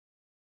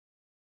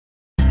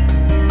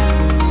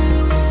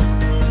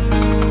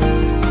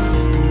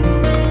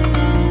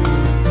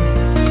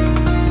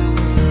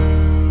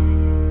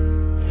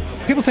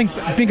people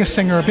think being a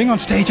singer, being on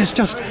stage is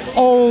just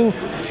all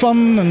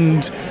fun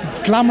and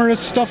glamorous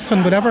stuff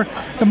and whatever.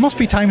 There must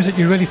be times that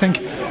you really think,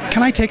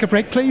 can I take a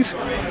break, please?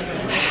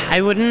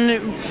 I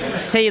wouldn't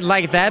say it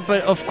like that,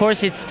 but of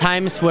course it's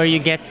times where you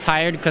get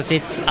tired because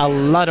it's a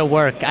lot of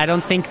work. I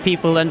don't think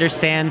people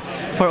understand,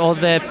 for all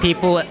the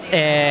people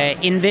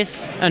in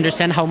this,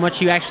 understand how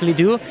much you actually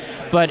do,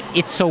 but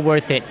it's so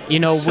worth it. You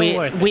know,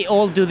 we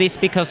all do this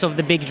because of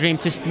the big dream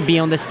to be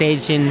on the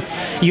stage in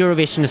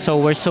Eurovision, so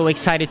we're so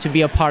excited to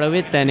be a part of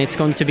it, and it's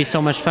going to be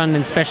so much fun,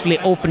 and especially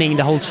opening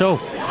the whole show.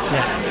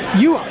 Yeah.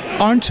 You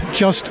aren't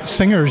just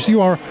singers,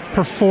 you are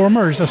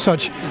performers as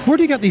such. Where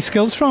do you get these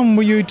skills from?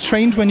 Were you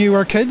trained when you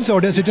were kids,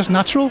 or is it just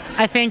natural?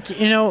 I think,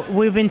 you know,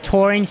 we've been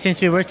touring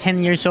since we were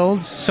 10 years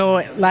old,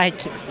 so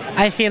like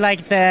I feel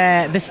like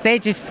the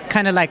stage is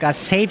kind of like a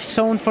safe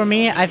zone for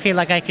me. I feel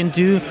like I can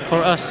do...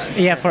 For us.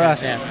 Yeah, for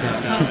us.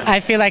 Yeah. I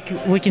feel like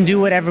we can do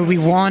whatever we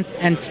want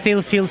and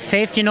still feel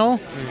safe, you know?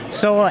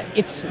 So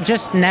it's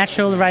just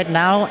natural right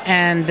now,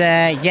 and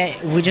yeah,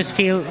 we just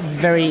feel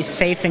very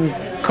safe and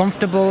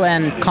comfortable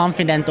and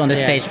confident on the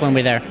stage when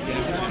we're there.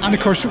 And of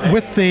course,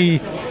 with the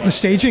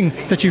staging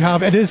that you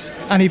have, it is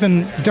an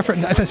even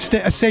different,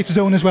 a safe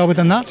zone as well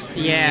within that.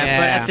 Yeah,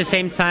 but at the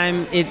same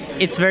time,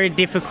 it's very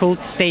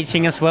difficult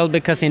staging as well,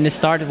 because in the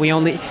start we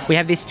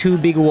have these two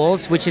big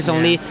walls, which is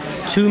only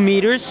 2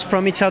 meters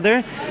from each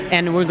other,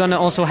 and we're gonna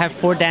also have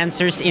 4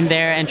 dancers in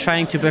there and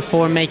trying to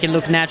perform, make it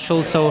look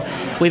natural. So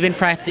we've been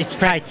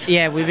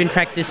we've been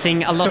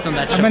practicing a lot on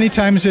that show. How many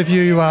times have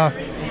you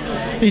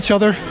each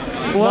other?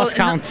 Lost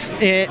count.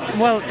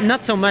 Well,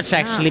 not so much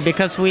actually,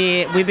 because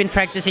we've been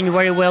practicing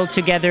very well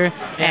together,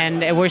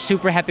 and we're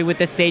super happy with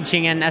the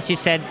staging. And as you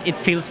said, it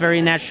feels very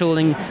natural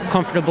and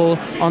comfortable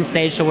on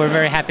stage, so we're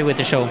very happy with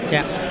the show.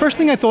 Yeah. First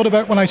thing I thought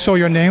about when I saw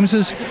your names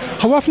is,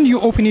 how often do you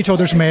open each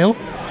other's mail?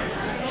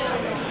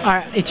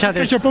 Each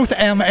other's. Because you're both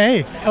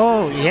MA.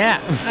 Oh yeah.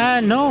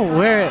 No,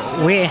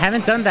 we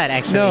haven't done that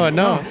actually.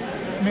 No.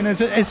 I mean,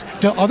 is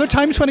there other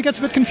times when it gets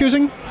a bit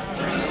confusing?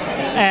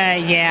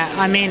 Yeah,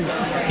 I mean,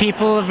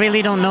 people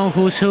really don't know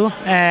who's who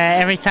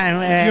every time.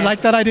 Do you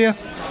like that idea?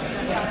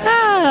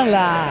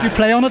 Do you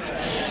play on it?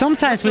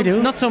 Sometimes we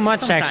do. Not so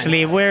much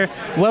actually. We're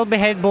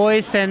well-behaved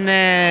boys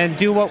and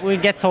do what we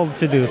get told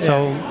to do.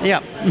 So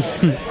yeah.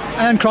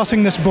 And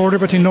crossing this border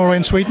between Norway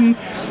and Sweden,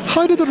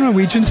 how do the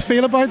Norwegians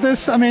feel about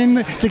this? I mean,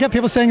 do you get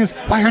people saying,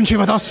 why aren't you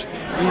with us?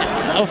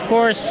 Of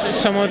course,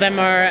 some of them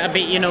are a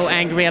bit,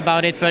 angry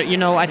about it, but,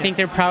 I think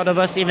they're proud of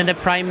us. Even the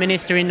Prime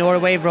Minister in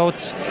Norway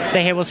wrote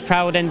that he was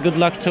proud and good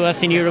luck to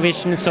us in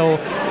Eurovision, so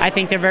I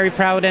think they're very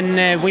proud,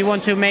 and we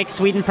want to make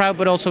Sweden proud,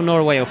 but also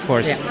Norway, of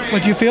course. Yeah.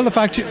 Well, do you feel the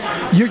fact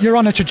you're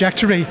on a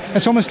trajectory?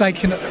 It's almost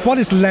like, what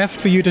is left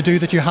for you to do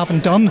that you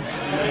haven't done?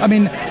 I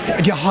mean,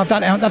 do you have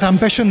that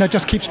ambition that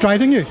just keeps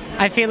driving you?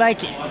 I feel like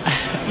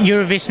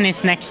Eurovision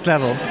is next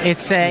level.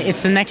 It's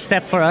the next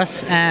step for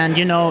us, and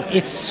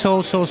it's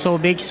so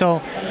big.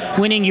 So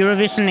winning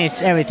Eurovision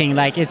is everything.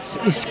 Like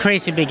it's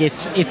crazy big.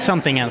 It's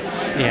something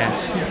else. Yeah.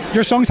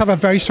 Your songs have a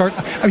very short.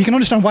 You can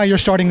understand why you're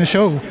starting the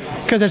show,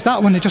 because there's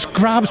that one that just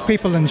grabs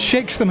people and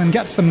shakes them and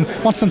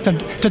wants them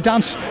to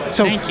dance.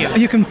 So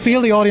you can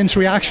feel the audience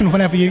reaction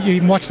whenever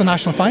you watch the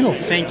national final.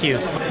 Thank you.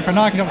 For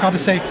now, I've got to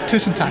say,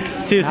 tusen takk.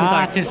 Tusen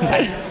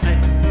takk.